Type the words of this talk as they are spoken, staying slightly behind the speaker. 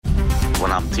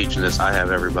When I'm teaching this, I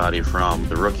have everybody from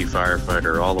the rookie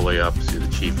firefighter all the way up to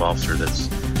the chief officer that's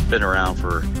been around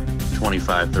for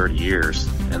 25, 30 years.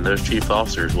 And those chief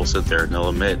officers will sit there and they'll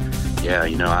admit, yeah,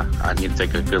 I need to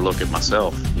take a good look at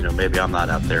myself. Maybe I'm not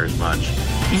out there as much.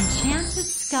 Enchanted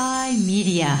Sky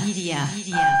Media.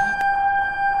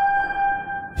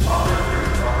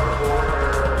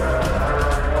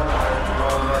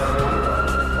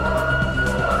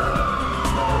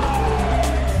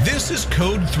 This is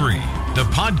Code 3, the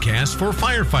podcast for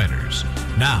firefighters.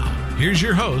 Now, here's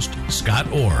your host, Scott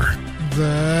Orr.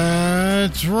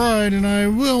 That's right, and I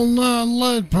will not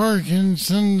let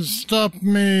Parkinson stop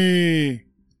me.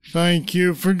 Thank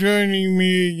you for joining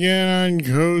me again on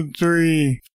Code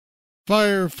 3.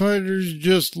 Firefighters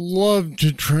just love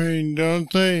to train,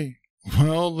 don't they?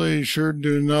 Well, they sure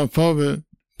do enough of it.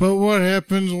 But what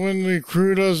happens when the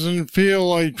crew doesn't feel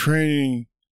like training?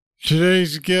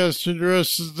 Today's guest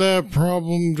addresses that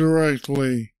problem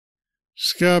directly.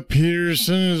 Scott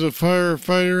Peterson is a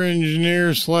firefighter engineer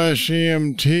 /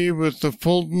 EMT with the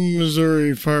Fulton,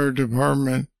 Missouri Fire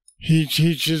Department. He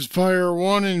teaches Fire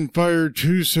 1 and Fire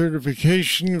 2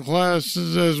 certification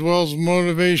classes as well as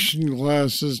motivation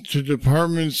classes to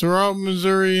departments throughout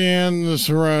Missouri and the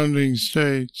surrounding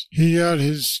states. He got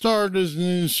his start as an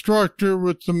instructor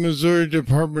with the Missouri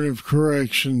Department of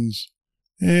Corrections.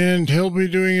 And he'll be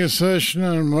doing a session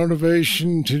on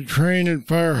motivation to train at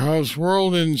Firehouse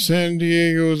World in San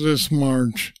Diego this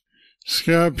March.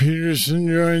 Scott Peterson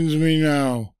joins me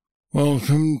now.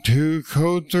 Welcome to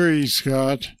Code 3,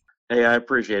 Scott. Hey, I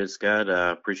appreciate it, Scott. I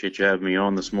appreciate you having me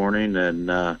on this morning, and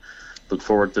look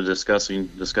forward to discussing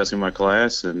my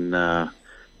class and,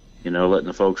 letting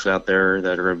the folks out there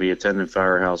that are going to be attending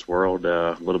Firehouse World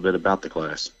a little bit about the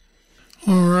class.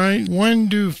 All right. When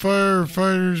do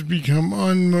firefighters become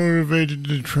unmotivated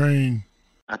to train?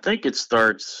 I think it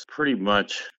starts pretty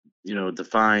much,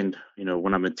 defined,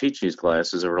 when I've been teaching these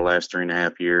classes over the last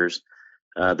 3.5 years.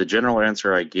 The general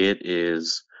answer I get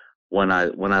is when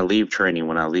I leave training,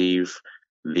 when I leave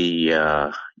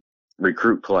the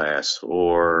recruit class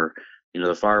or,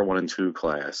 the Fire 1 and 2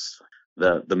 class,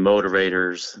 the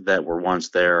motivators that were once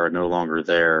there are no longer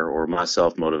there, or my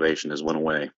self-motivation has went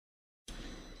away.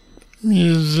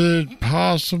 Is it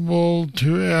possible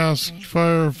to ask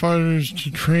firefighters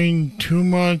to train too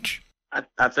much?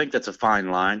 I think that's a fine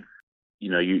line.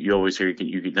 You always hear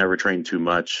you can never train too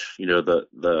much.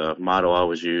 The motto I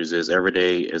always use is every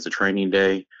day is a training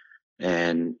day,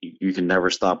 and you can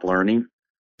never stop learning.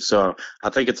 So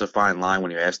I think it's a fine line when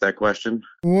you ask that question.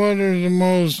 What are the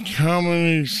most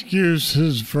common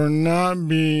excuses for not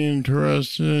being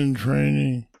interested in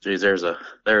training? Geez, there's a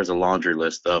laundry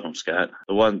list of them, Scott.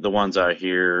 The ones I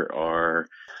hear are,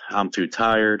 I'm too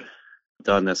tired,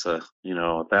 done this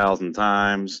 1,000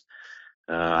 times,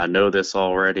 I know this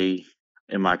already.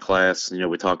 In my class,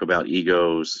 we talk about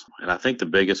egos, and I think the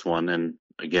biggest one, and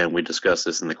again we discuss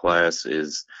this in the class,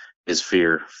 is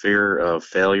fear of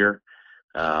failure,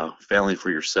 failing for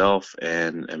yourself,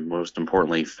 and most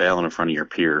importantly, failing in front of your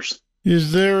peers.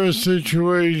 Is there a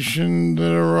situation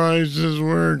that arises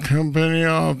where a company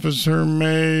officer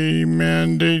may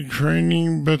mandate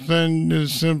training, but then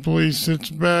just simply sits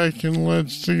back and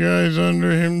lets the guys under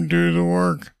him do the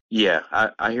work? Yeah,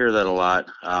 I hear that a lot,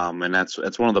 and that's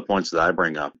one of the points that I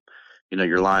bring up.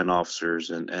 Your line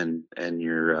officers and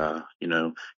your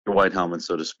your white helmets,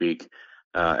 so to speak,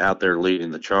 out there leading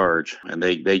the charge, and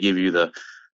they give you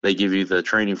the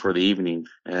training for the evening,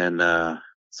 and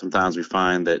sometimes we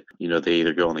find that, they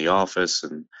either go in the office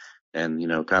and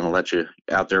kind of let you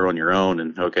out there on your own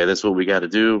and, okay, this is what we got to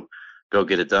do, go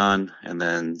get it done. And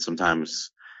then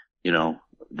sometimes,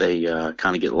 they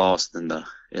kind of get lost in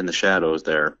the shadows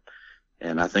there.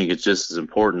 And I think it's just as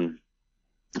important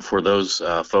for those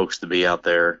folks to be out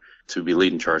there to be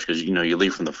leading charge because, you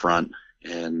lead from the front.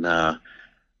 And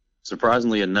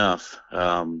surprisingly enough,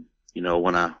 when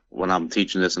I'm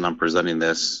teaching this and I'm presenting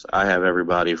this, I have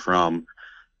everybody from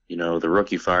the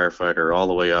rookie firefighter all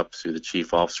the way up to the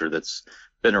chief officer that's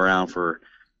been around for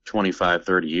 25,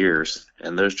 30 years.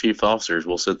 And those chief officers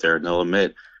will sit there and they'll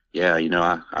admit, yeah,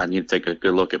 I need to take a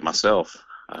good look at myself.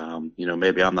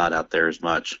 Maybe I'm not out there as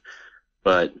much,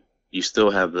 but you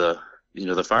still have the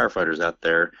firefighters out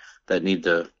there that need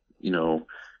to,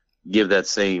 give that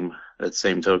same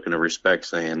token of respect,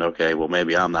 saying, okay, well,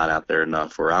 maybe I'm not out there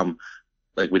enough, or I'm,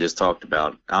 like we just talked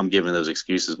about, I'm giving those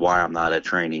excuses why I'm not at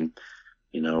training.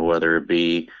 Whether it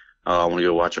be, I want to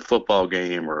go watch a football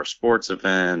game or a sports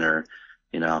event, or,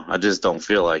 I just don't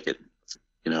feel like it,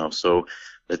 so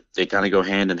they kind of go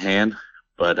hand in hand.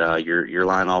 But your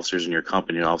line officers and your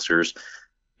company officers,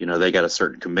 they got a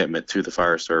certain commitment to the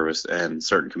fire service and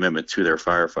certain commitment to their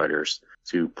firefighters.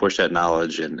 to push that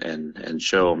knowledge and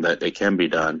show them that it can be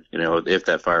done, if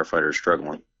that firefighter is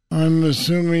struggling. I'm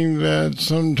assuming that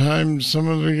sometimes some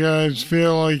of the guys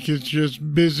feel like it's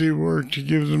just busy work to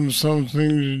give them something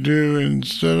to do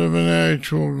instead of an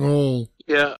actual goal.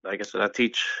 Yeah, like I said, I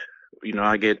teach,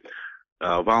 I get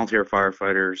volunteer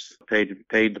firefighters,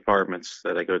 paid departments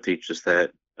that I go teach just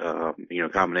that,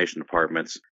 combination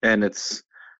departments. And it's,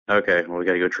 okay, well, we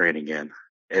got to go train again.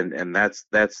 And that's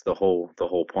the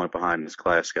whole point behind this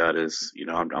class, Scott, is,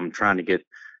 I'm trying to get,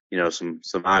 some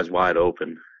eyes wide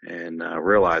open and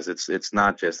realize it's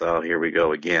not just, oh, here we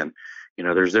go again.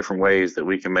 There's different ways that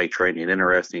we can make training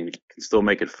interesting, can still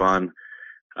make it fun,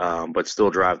 but still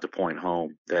drive the point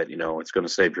home that, it's going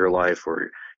to save your life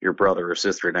or your brother or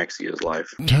sister next to you's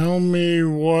life. Tell me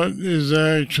what is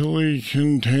actually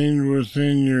contained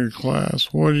within your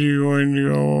class. What are you going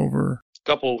to go over?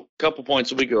 Couple points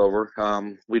that we go over.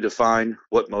 We define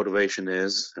what motivation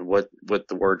is and what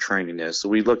the word training is. So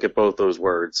we look at both those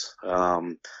words.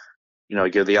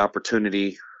 Give the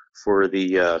opportunity for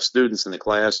the students in the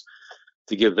class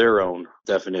to give their own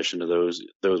definition of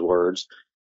those words,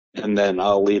 and then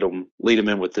I'll lead them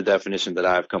in with the definition that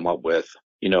I've come up with.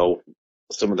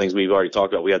 Some of the things we've already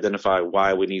talked about. We identify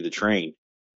why we need to train,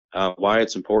 why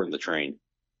it's important to train,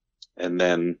 and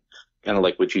then kind of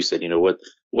like what you said.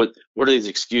 What are these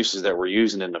excuses that we're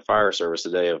using in the fire service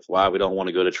today of why we don't want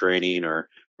to go to training or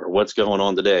what's going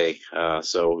on today?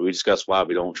 So we discuss why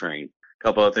we don't train. A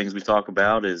couple other things we talk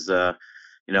about is, I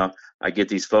get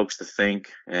these folks to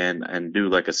think and do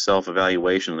like a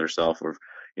self-evaluation of themselves, or,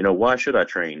 why should I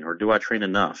train, or do I train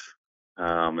enough?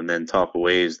 And then talk of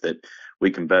ways that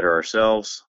we can better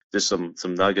ourselves. Just some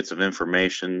nuggets of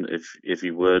information, if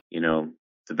you would, to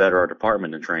better our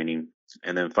department in training.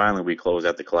 And then finally, we close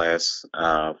out the class.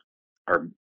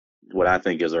 What I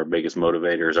think is our biggest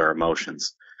motivator is our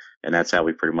emotions, and that's how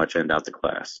we pretty much end out the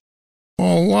class.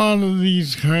 Well, a lot of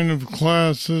these kind of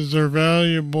classes are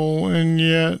valuable, and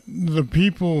yet the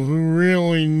people who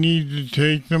really need to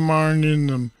take them aren't in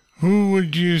them. Who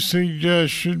would you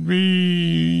suggest should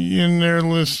be in there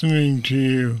listening to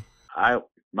you?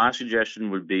 My suggestion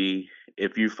would be,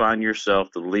 if you find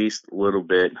yourself the least little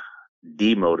bit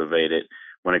demotivated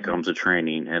when it comes to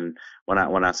training, and when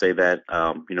I say that,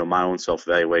 my own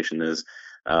self-evaluation is,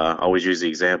 I always use the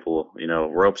example,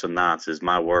 ropes and knots is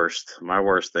my worst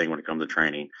thing when it comes to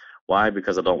training. Why?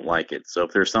 Because I don't like it. So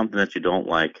if there's something that you don't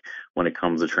like when it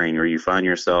comes to training, or you find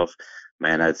yourself,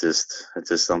 man, that's just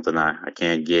something I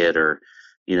can't get, or,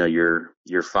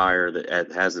 your fire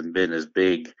that hasn't been as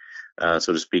big,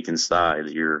 so to speak, inside.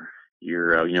 You're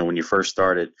when you first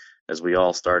started, as we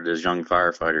all started as young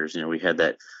firefighters, we had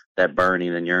that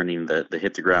burning and yearning to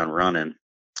hit the ground running.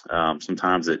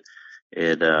 Sometimes it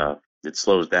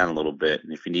slows down a little bit.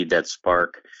 And if you need that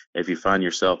spark, if you find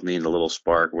yourself needing a little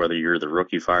spark, whether you're the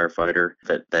rookie firefighter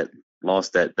that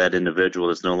lost that individual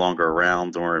that's no longer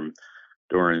around during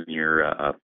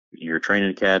your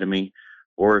training academy,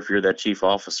 or if you're that chief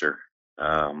officer,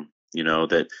 that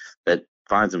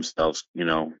finds themselves,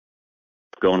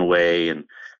 going away and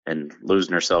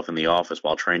losing herself in the office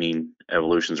while training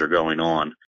evolutions are going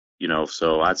on.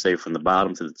 So I'd say from the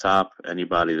bottom to the top,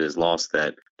 anybody that has lost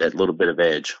that little bit of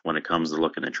edge when it comes to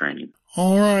looking at training.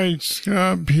 All right,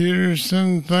 Scott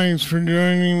Peterson, thanks for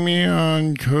joining me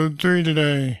on Code 3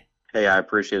 today. Hey, I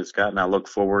appreciate it, Scott, and I look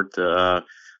forward to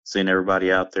seeing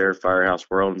everybody out there at Firehouse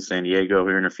World in San Diego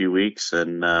here in a few weeks.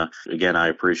 And again, I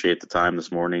appreciate the time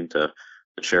this morning to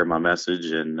share my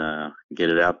message and get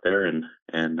it out there.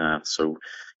 And so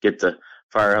get to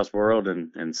Firehouse World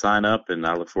and sign up, and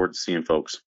I look forward to seeing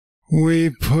folks. We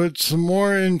put some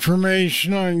more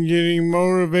information on getting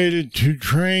motivated to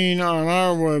train on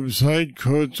our website,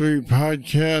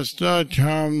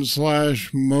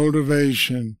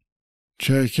 code3podcast.com/motivation.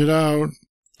 Check it out.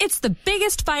 It's the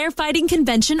biggest firefighting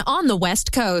convention on the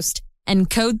West Coast, and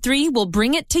Code 3 will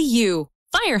bring it to you.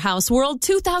 Firehouse World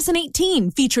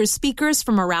 2018 features speakers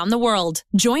from around the world.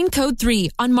 Join Code 3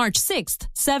 on March 6th,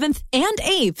 7th, and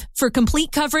 8th for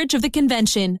complete coverage of the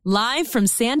convention, live from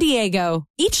San Diego.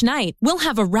 Each night, we'll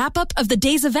have a wrap-up of the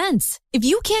day's events. If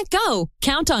you can't go,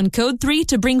 count on Code 3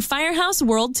 to bring Firehouse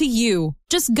World to you.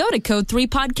 Just go to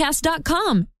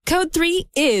code3podcast.com. Code 3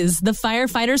 is the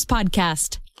Firefighters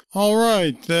Podcast. All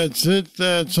right, that's it.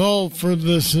 That's all for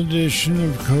this edition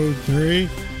of Code 3.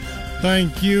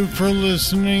 Thank you for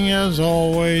listening as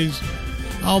always.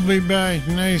 I'll be back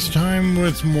next time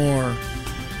with more.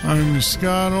 I'm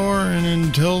Scott Orr, and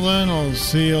until then, I'll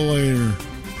see you later.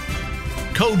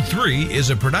 Code 3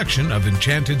 is a production of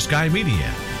Enchanted Sky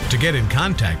Media. To get in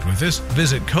contact with us,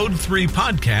 visit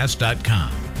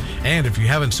code3podcast.com. And if you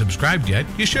haven't subscribed yet,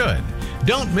 you should.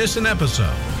 Don't miss an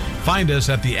episode. Find us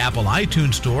at the Apple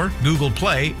iTunes Store, Google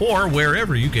Play, or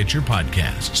wherever you get your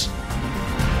podcasts.